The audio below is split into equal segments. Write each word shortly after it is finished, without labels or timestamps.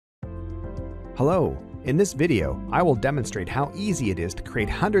Hello, in this video, I will demonstrate how easy it is to create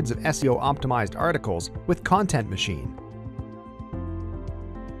hundreds of SEO-optimized articles with Kontent Machine.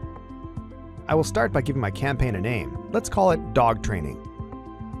 I will start by giving my campaign a name. Let's call it Dog Training.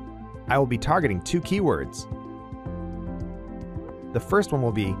 I will be targeting two keywords. The first one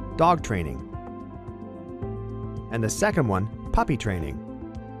will be Dog Training, and the second one, Puppy Training.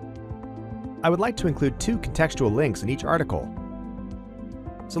 I would like to include two contextual links in each article.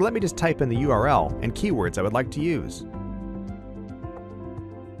 So let me just type in the URL and keywords I would like to use.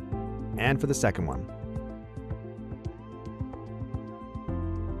 And for the second one.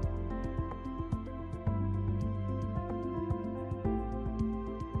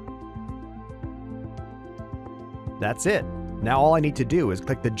 That's it. Now all I need to do is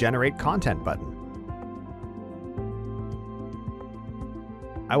click the Generate Content button.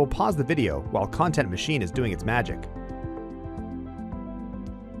 I will pause the video while Kontent Machine is doing its magic.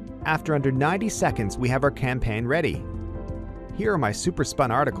 After under 90 seconds, we have our campaign ready. Here are my super spun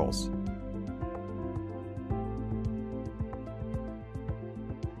articles.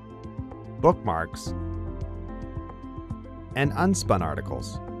 Bookmarks and unspun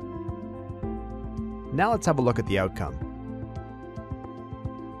articles. Now let's have a look at the outcome.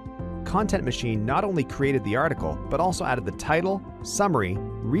 Kontent Machine not only created the article, but also added the title, summary,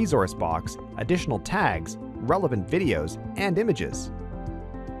 resource box, additional tags, relevant videos, and images.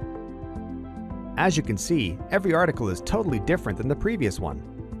 As you can see, every article is totally different than the previous one.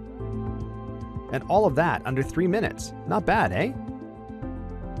 And all of that under 3 minutes. Not bad, eh?